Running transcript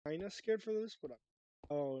kinda scared for this, but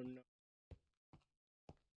oh no.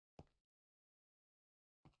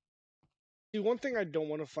 See, one thing I don't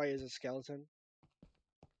want to fight is a skeleton.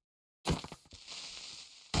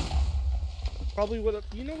 Probably would.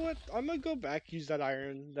 You know what? I'm gonna go back, use that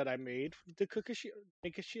iron that I made to cook a shield,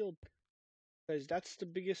 make a shield, because that's the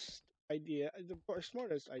biggest idea, the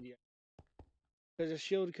smartest idea. Because a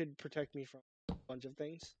shield could protect me from a bunch of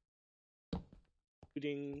things,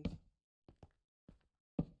 including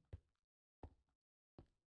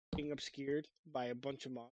being obscured by a bunch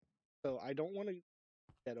of mobs. So I don't want to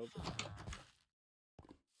get over.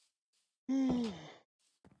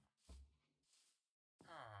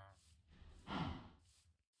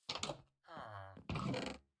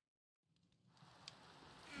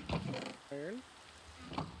 Iron,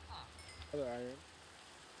 other iron.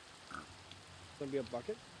 Gonna be a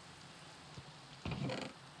bucket.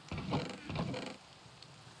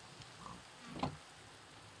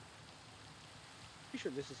 Pretty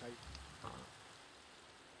sure this is how you.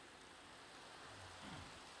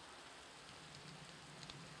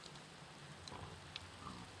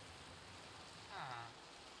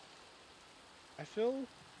 I feel.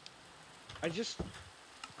 I just.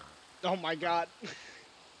 Oh my god.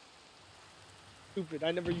 Stupid.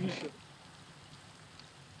 I never used it.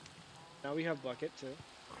 Now we have bucket too.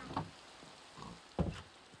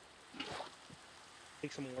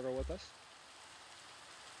 Take some water with us.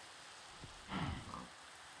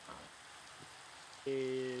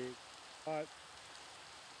 A pot.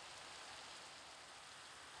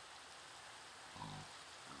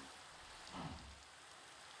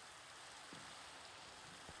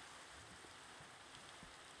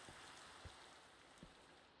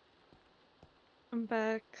 I'm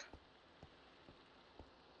back.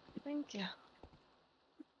 Thank you.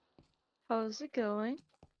 How's it going?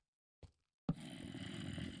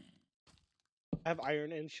 I have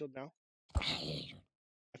iron and shield now. I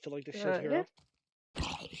feel like the shield Good. hero.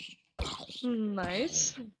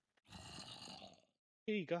 Nice.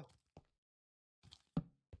 Here you go.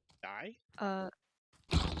 Die?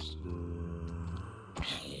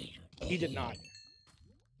 He did not.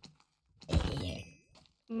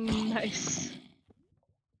 Nice.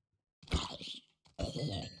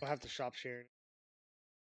 I'll have to stop sharing.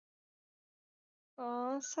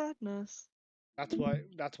 Aw, sadness. That's why.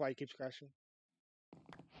 That's why it keeps crashing.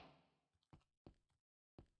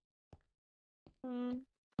 Hmm.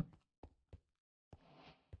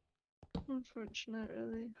 Unfortunate,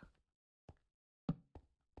 really.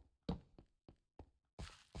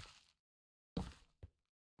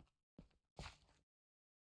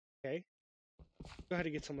 Okay. Go ahead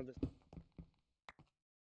and get some of this.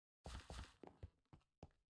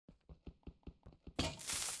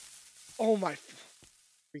 Oh my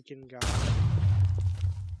freaking god.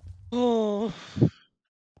 Oh.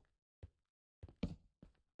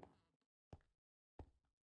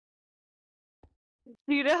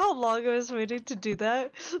 Do you know how long I was waiting to do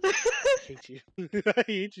that? I hate you. I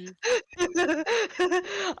hate you.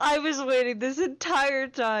 I was waiting this entire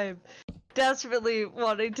time, desperately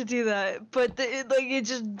wanting to do that, but it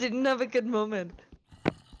just didn't have a good moment.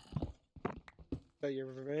 Got your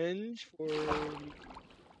revenge for.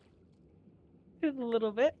 A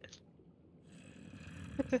little bit.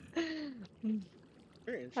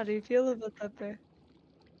 Very How do interesting. you feel about that, Bear?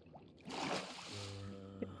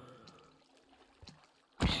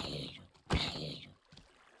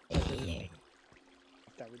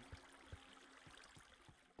 That would.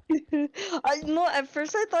 No, at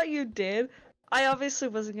first I thought you did. I obviously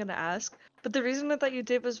wasn't gonna ask, but the reason I thought you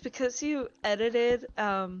did was because you edited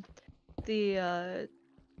the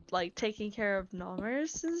like taking care of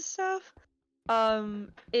Nomers and stuff.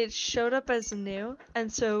 It showed up as new,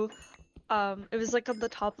 and so it was like on the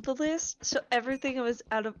top of the list, so everything was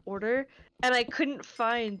out of order, and I couldn't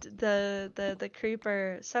find the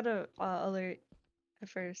creeper setup alert at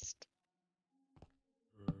first.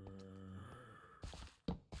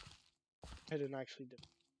 I didn't actually do.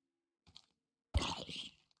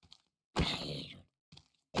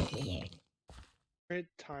 Crit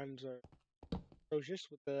times are atrocious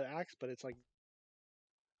with the axe, but it's like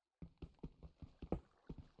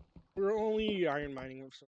we're only iron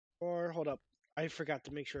mining. Or hold up, I forgot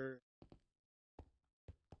to make sure.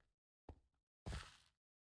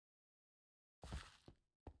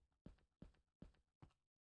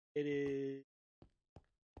 It is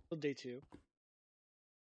still day 2.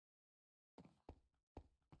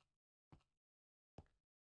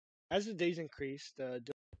 As the days increase, I'm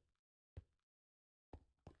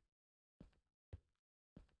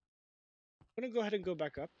gonna go ahead and go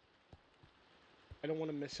back up. I don't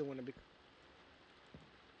want to miss it when it becomes.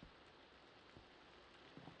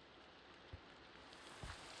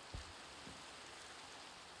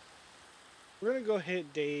 We're gonna go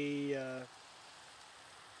hit day.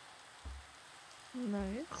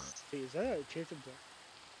 Nice. Wait, is that a chance of death?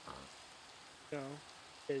 No,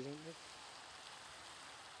 it isn't.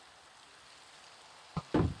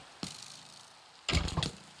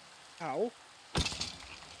 Ow.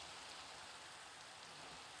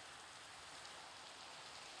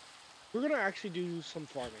 We're gonna actually do some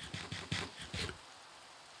farming.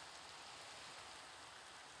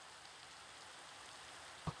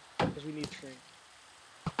 Because we need string.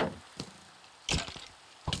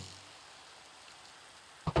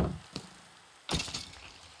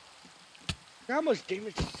 Look how much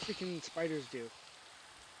damage freaking spiders do.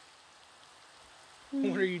 No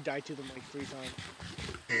wonder you died to them like 3 times.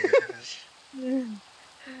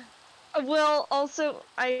 Well, also,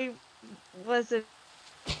 I wasn't.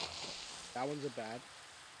 That one's a bad.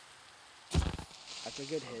 That's a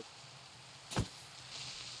good hit.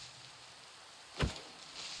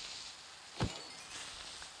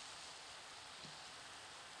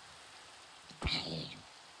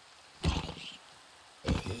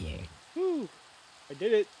 Woo! I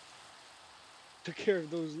did it. Took care of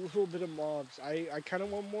those little bit of mobs. I kind of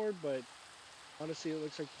want more, but honestly, it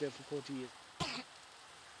looks like difficulty is.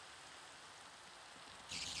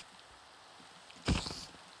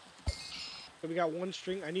 So we got 1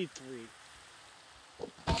 string. I need 3.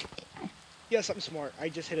 Yes, I'm smart. I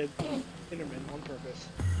just hit an Enderman on purpose.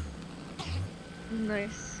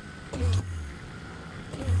 Nice.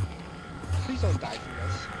 Please don't die from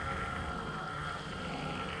this.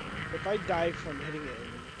 If I die from hitting it,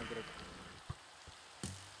 I'm gonna.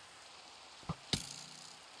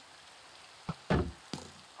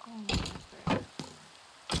 Oh,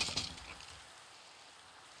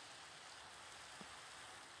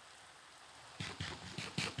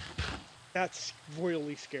 That's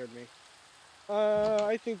royally scared me.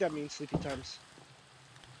 I think that means sleepy times.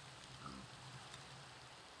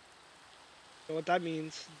 You know what that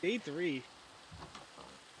means? Day 3.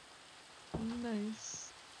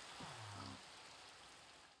 nice.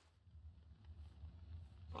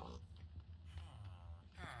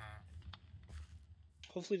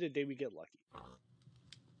 Hopefully the day we get lucky.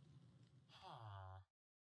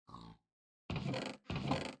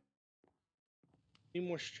 Need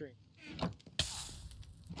more string.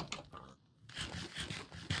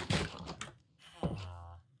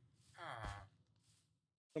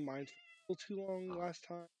 The mine's a little too long last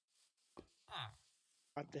time.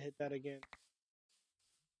 Have to hit that again.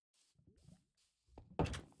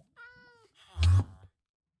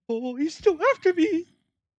 Oh, he's still after me!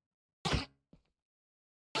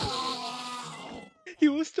 He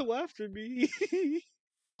was still after me!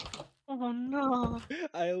 Oh no.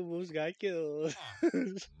 I almost got killed.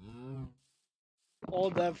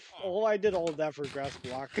 all I did all of that for grass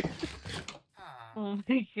block. Oh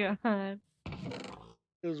my god.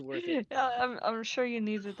 It was worth it. Yeah, I'm sure you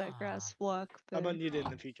needed that grass block, I'm gonna but need it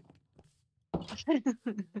in the future.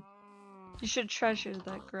 you should treasure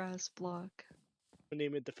that grass block. I'll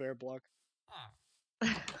name it the fair block.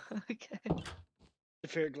 Okay. The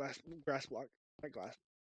fair grass block. Not glass.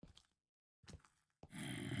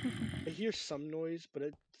 I hear some noise, but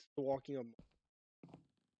it's the walking of.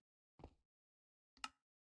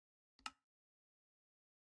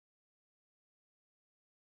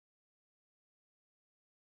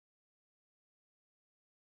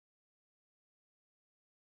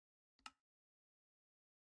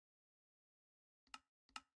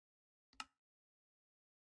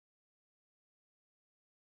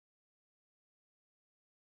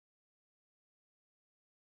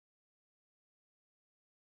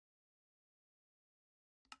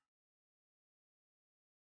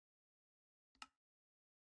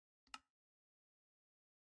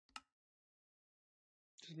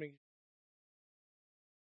 Just make.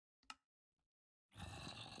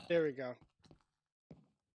 There we go.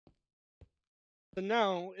 So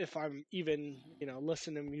now, if I'm even,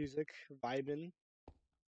 listening to music, vibing,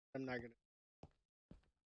 I'm not gonna.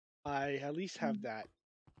 I at least have that.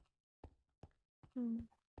 Hmm.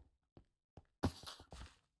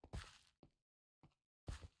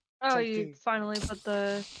 Oh, you Something, finally put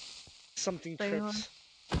the something thing on. trips.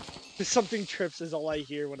 Something trips is all I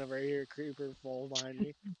hear whenever I hear a creeper fall behind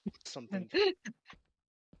me. Something.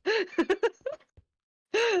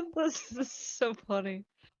 This is so funny.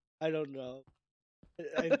 I don't know.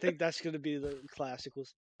 I think that's gonna be the classical.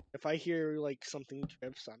 If I hear like something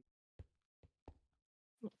trips,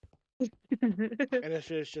 and if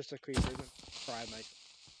it's just a creeper, then cry myself.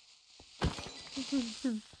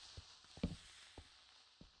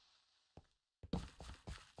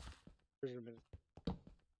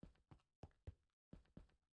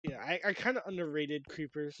 Yeah, I kind of underrated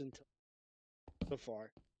creepers until so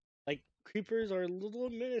far. Like creepers are a little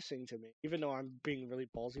menacing to me, even though I'm being really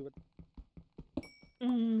ballsy with.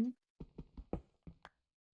 Mm-hmm.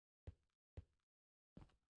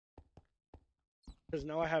 Because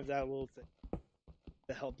now I have that little thing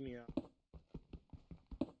to help me out.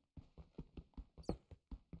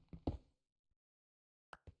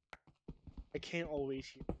 I can't always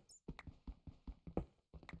hear.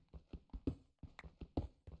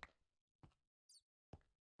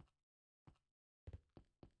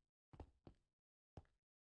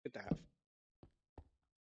 Good to have.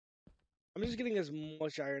 I'm just getting as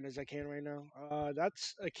much iron as I can right now.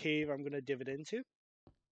 That's a cave I'm gonna div it into.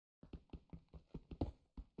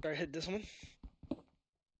 Sorry, hit this one.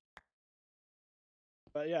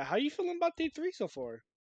 But yeah, how you feeling about day 3 so far?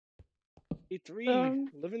 Day 3,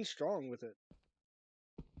 living strong with it.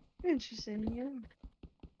 Interesting, yeah.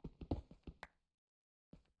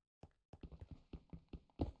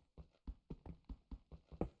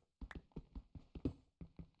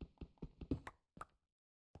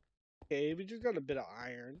 Okay, we just got a bit of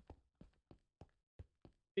iron.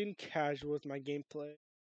 Being casual with my gameplay.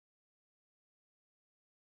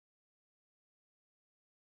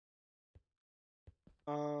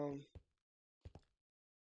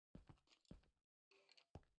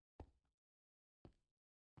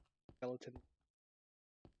 Skeleton.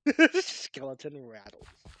 Skeleton rattles.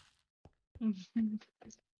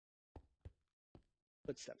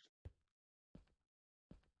 Footsteps.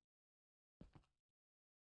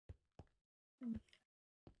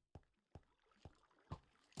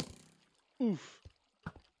 Oof.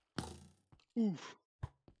 Oof.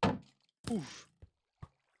 Oof.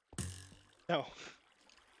 No.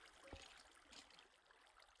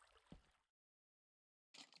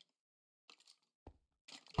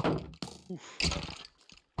 Oof.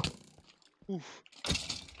 Oof.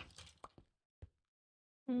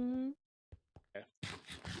 Mm-hmm. Okay.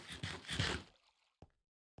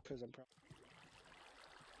 Because I'm proud.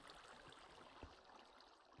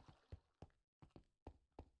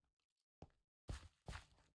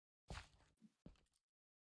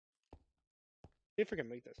 See if I can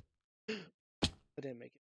make this. I didn't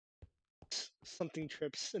make it. Something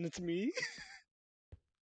trips and it's me.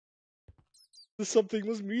 The something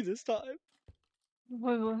was me this time.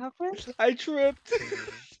 What happened? I tripped.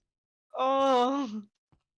 Oh.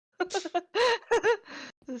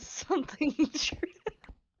 There's something true.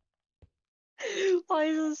 Why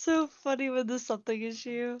is it so funny when there's something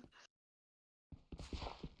issue?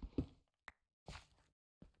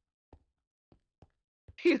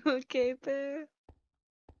 You okay, Bear?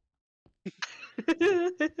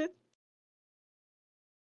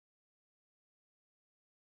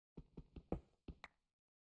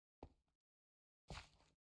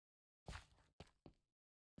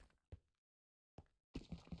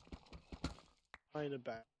 Behind the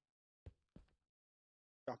back.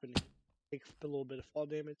 Dropping it. Take a little bit of fall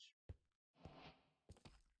damage.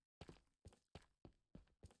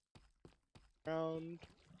 Round.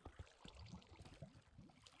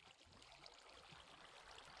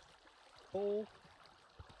 Hole.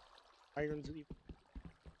 Irons.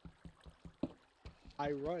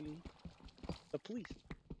 I run the police.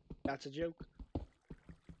 That's a joke.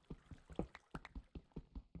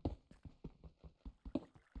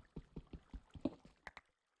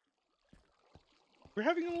 We're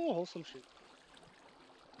having a little wholesome shoot.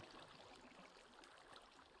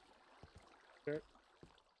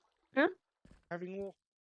 Huh? Having a little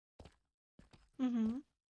Mm-hmm.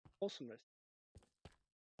 wholesomeness.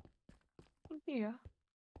 Yeah.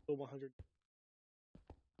 Still 100.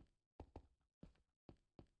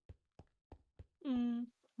 Mm.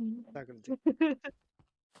 Not gonna take.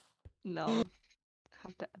 No.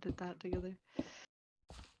 Have to edit that together. At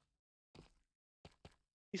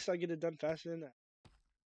least I get it done faster than that.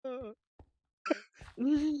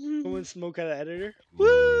 Going smoke out of editor. Woo!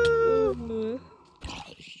 Ooh.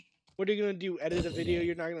 What are you gonna do? Edit a video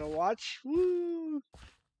you're not gonna watch? Woo!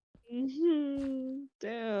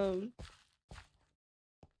 Damn.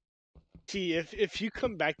 See, if you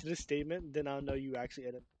come back to this statement, then I'll know you actually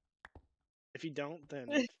edit. If you don't,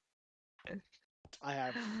 then I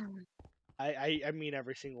have. I mean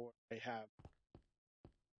every single word I have.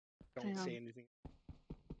 Don't say Damn. anything.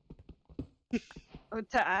 Oh,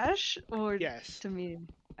 to Ash or Yes, to me?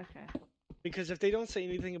 Okay. because if they don't say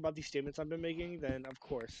anything about these statements I've been making, then of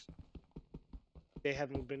course they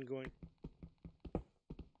haven't been going.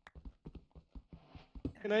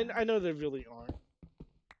 And I know they really aren't.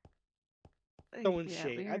 Throwing Yeah,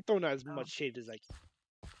 shade. we're I've thrown out as much shade as I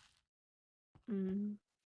can.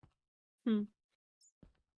 Hmm.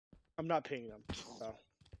 I'm not paying them, so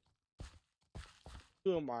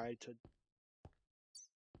who am I to?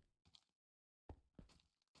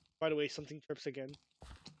 By the way, something trips again.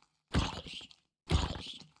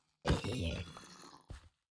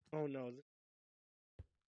 Oh no.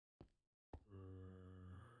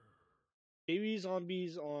 Baby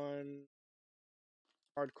zombies on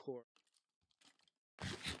hardcore.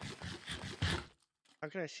 How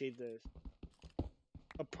can I say this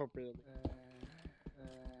appropriately?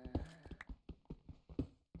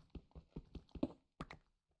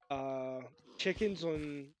 Chickens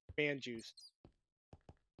on man juice.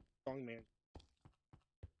 Strong man.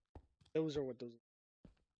 Those are what those are.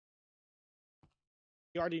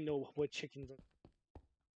 You already know what chickens are.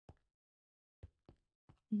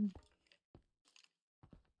 Mhm.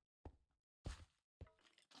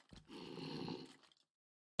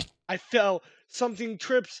 I fell. Something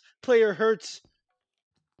trips. Player hurts.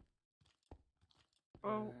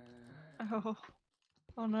 Oh. Oh.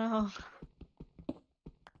 Oh no.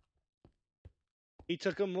 He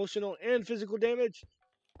took emotional and physical damage.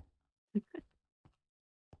 I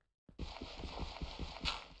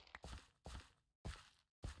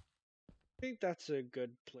think that's a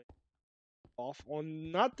good play off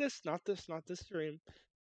on not this stream,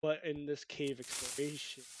 but in this cave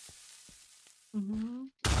exploration. Mm-hmm.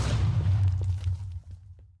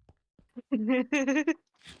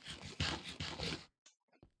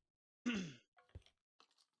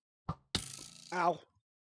 Ow.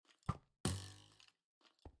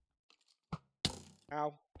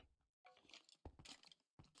 Ow.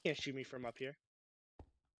 Can't shoot me from up here.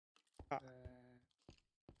 Ah.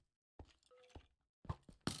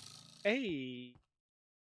 Hey.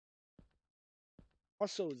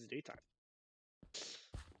 Also, it's daytime.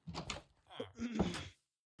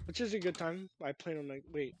 Which is a good time. I plan on like,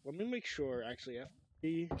 wait, let me make sure actually.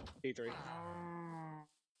 FP day 3.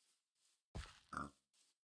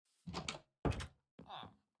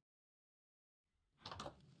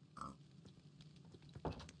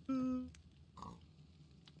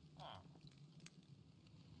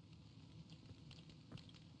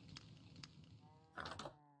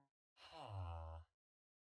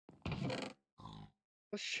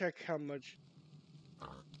 Let's check how much.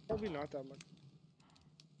 Probably not that much.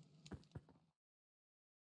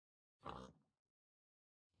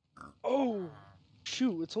 Oh,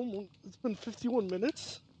 shoot! It's been 51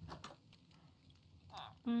 minutes.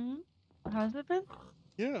 Mm-hmm. How's it been?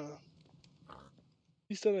 Yeah, at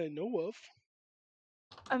least that I know of.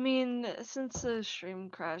 I mean, since the stream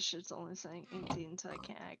crashed, it's only saying 18, so I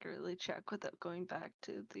can't accurately check without going back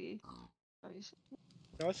to the.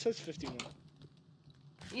 No, it says 51.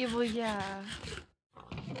 Yeah, well, yeah.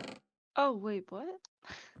 Oh, wait, what?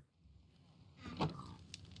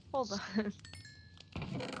 Hold on.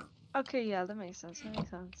 Okay, yeah, that makes sense. That makes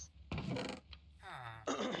sense.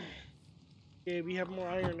 Okay, we have more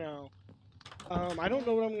iron now. I don't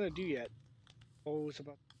know what I'm gonna do yet. Oh, it's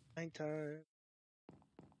about nighttime.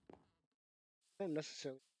 I don't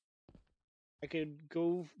necessarily. I could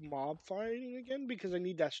go mob fighting again because I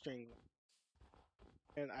need that string.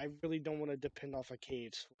 And I really don't want to depend off of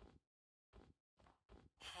caves.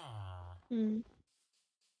 Mm.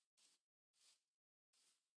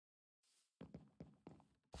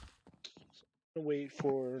 I'm gonna wait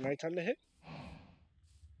for nighttime to hit.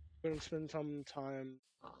 I'm gonna spend some time.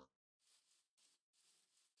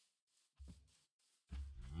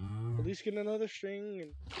 At least get another string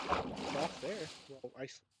and it's off there. Well,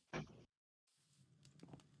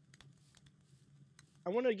 I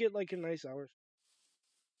want to get like a nice hour.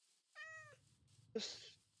 Just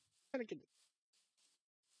kind of get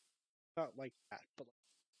not like that, but like,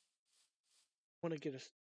 I want to get a.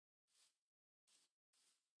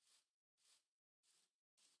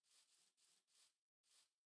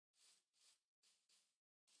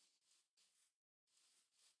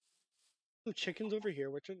 Some chickens over here,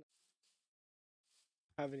 which don't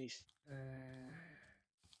have any.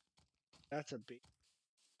 That's a big.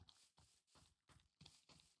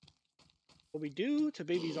 What we do to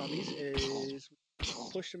baby zombies is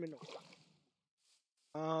push them in.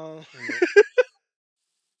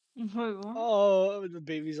 Wait, what? Oh, the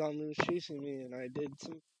baby zombie was chasing me, and I did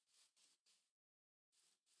some.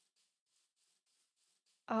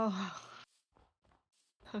 Oh.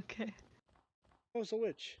 Okay. Oh, it's a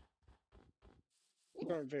witch. These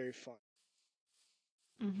aren't very fun.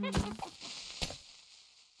 Mm-hmm.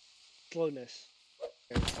 Slowness,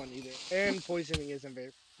 very fun either, and poisoning isn't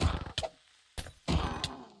very.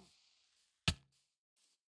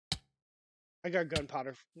 I got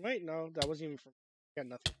gunpowder. Wait, no, that wasn't even from. I got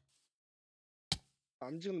nothing.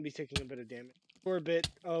 I'm just gonna be taking a bit of damage. For a bit,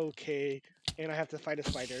 okay. And I have to fight a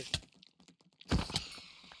spider.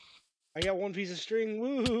 I got one piece of string.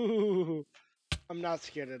 Woo! I'm not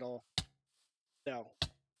scared at all. No.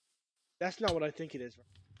 That's not what I think it is.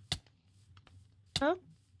 Huh?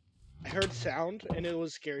 I heard sound, and it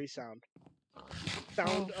was scary sound.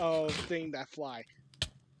 Sound of thing that fly.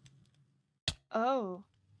 Oh.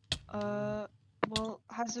 Well,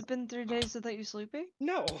 has it been 3 days without you sleeping?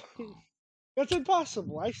 No, that's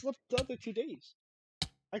impossible. I slept the other 2 days.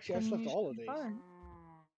 Actually, I Then slept you all should the be days. fine.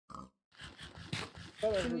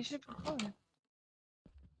 Thought I Then you heard should be fine.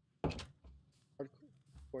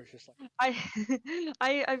 or it's just like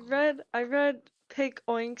I read pig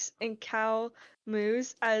oinks and cow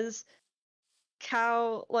moos as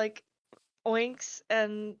cow like oinks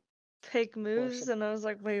and pig moos, and I was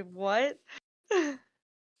like, wait, what? because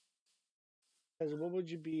what would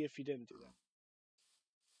you be if you didn't do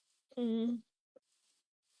that? Mm.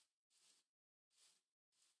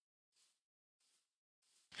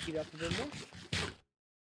 Eat up a bit more.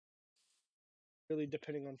 Really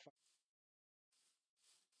depending on.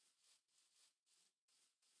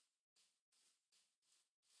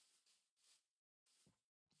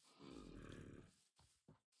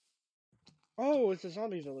 Oh, it's a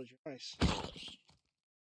zombie villager. Nice.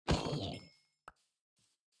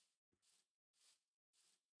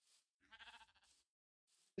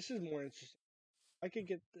 This is more interesting. I could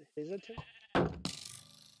get his attention.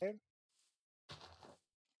 Okay.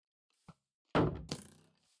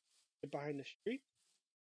 Get behind the street.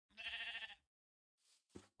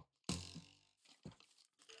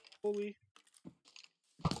 Fully.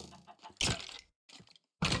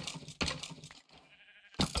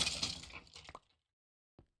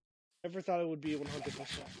 Never thought it would be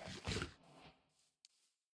 100%.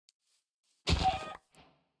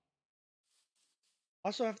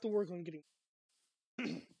 Also have to work on getting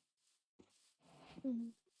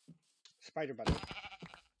spider body.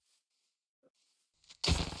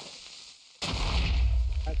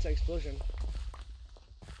 That's an explosion.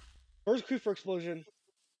 First creeper explosion.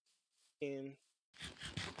 And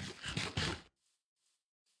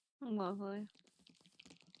Lovely.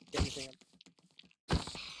 anything else.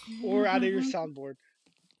 Or out of your soundboard.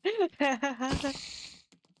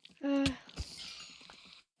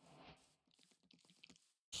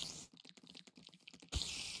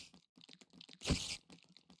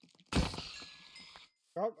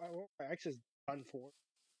 Oh, my X is done for.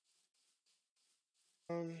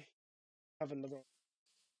 Have another one.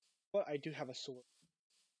 But I do have a sword.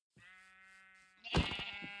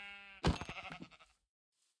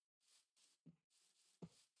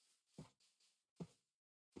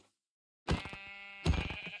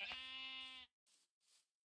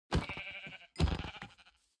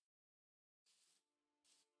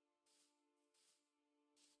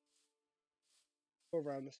 Go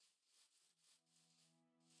around this.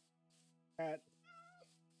 At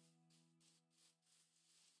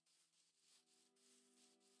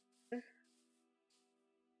it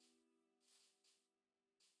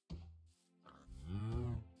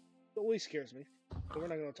always scares me. But we're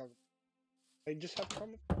not gonna talk about it. I just have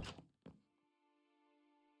problem.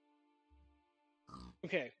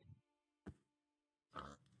 Okay.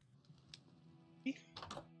 We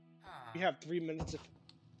have 3 minutes of.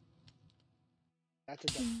 That's a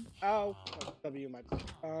W. Oh, W might be.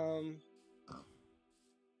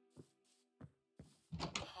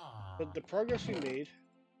 But the progress we made,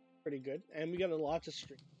 pretty good, and we got a lot to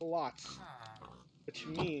stream, lots, which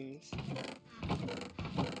means do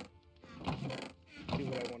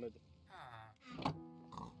what I wanted to.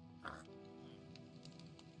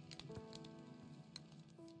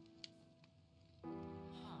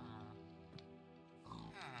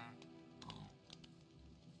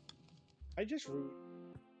 I just root.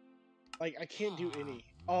 Like, I can't do any.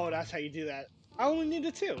 Oh, that's how you do that. I only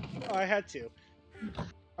needed 2. Oh, I had to.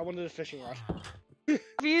 I wanted a fishing rod.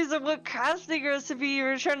 Confused of what casting recipe you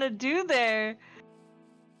were trying to do there.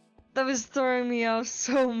 That was throwing me off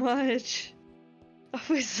so much. I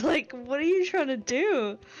was like, what are you trying to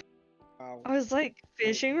do? Wow. I was like,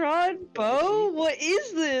 fishing rod? Bow? What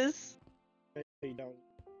is this? You don't.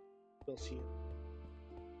 You'll see it.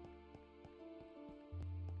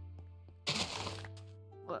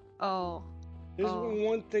 What? Oh. There's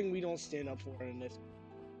one thing we don't stand up for in this.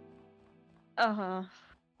 Uh-huh.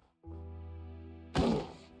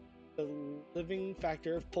 The living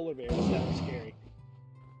factor of polar bears that are scary.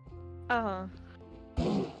 Uh-huh.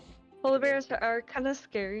 Polar bears are kind of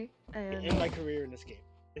scary, and In my career in this game.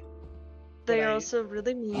 they are also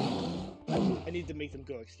really mean. I need to make them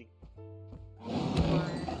go extinct.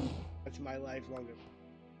 That's my lifelong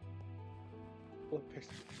goal.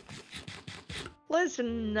 Let's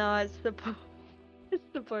not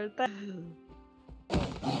support that.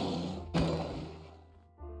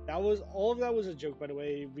 That was all of that was a joke, by the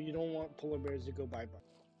way. We don't want polar bears to go bye-bye.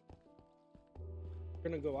 We're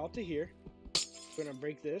gonna go out to here. We're gonna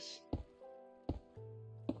break this.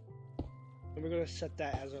 And we're gonna set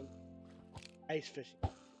that as an ice fishing.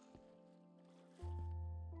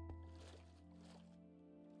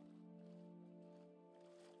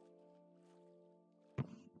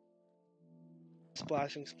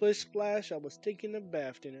 Splashing splish splash. I was taking a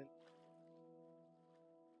bath in it.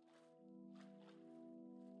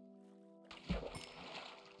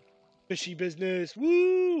 Fishy business.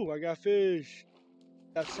 Woo! I got fish.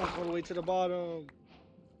 That sunk all the way to the bottom.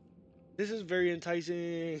 This is very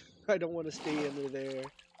enticing. I don't want to stay under there.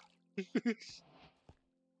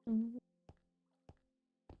 Mhm.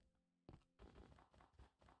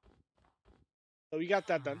 So we got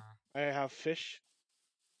that done. I have fish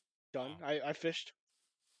done. I fished.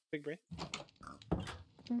 Big brain.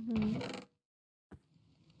 Mhm.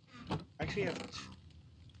 Actually, I have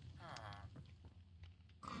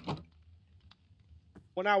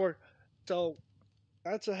 1 hour. So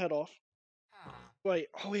that's a head off. Wait.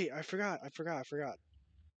 Oh wait. I forgot. I forgot.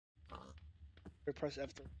 I press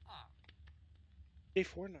F3. Day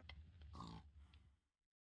 4 now.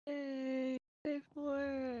 Yay, day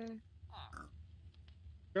 4.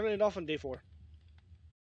 Turning it off on day 4.